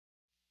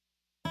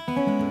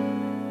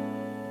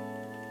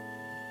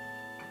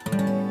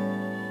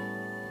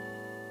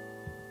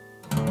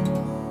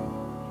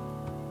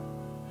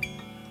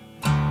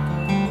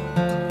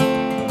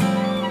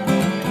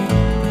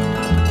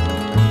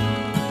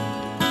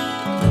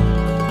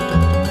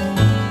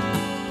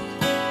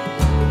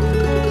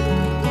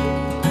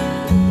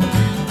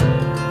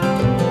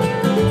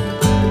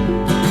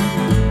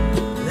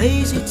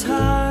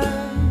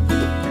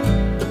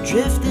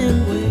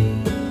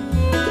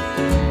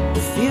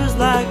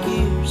like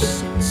years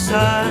since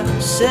I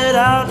set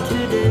out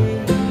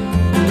today.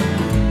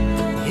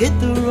 Hit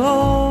the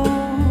road,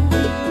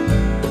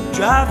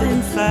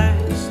 driving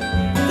fast.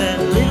 That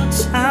little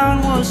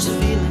town was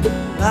feeling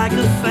like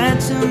a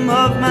phantom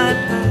of my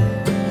past.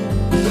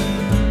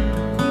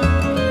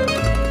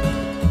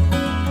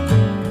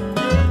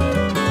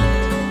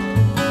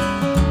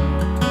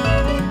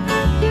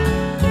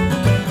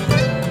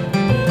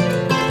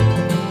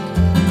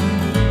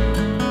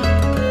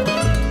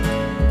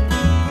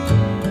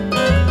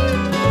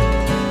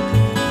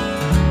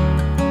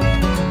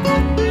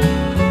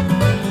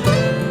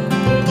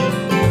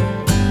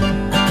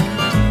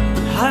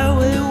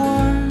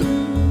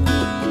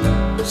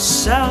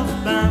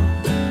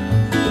 Southbound,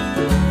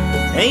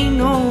 ain't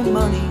no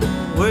money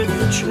worth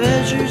the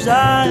treasures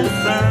I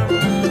found.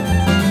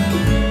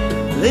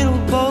 Little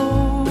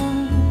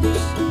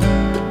boats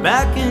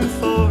back and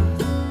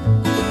forth,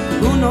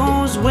 who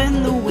knows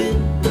when the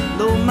wind will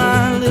blow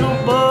my little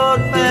boat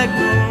back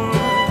north.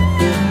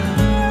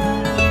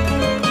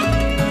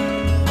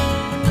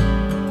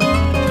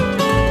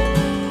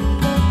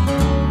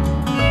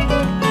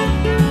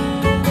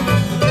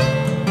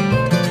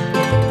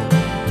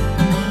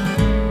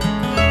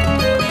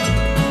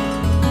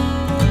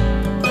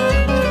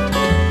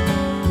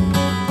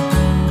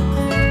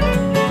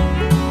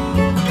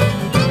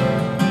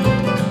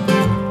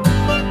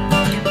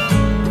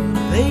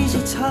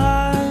 Lazy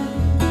tide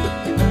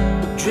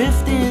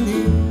drifting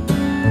in,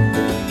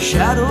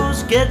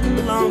 shadows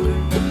getting longer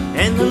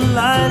and the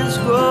light is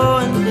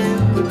growing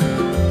dim.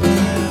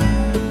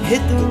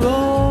 Hit the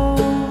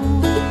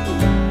road,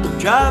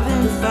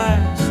 driving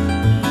fast.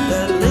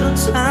 That little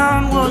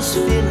town was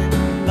feeling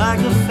like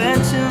a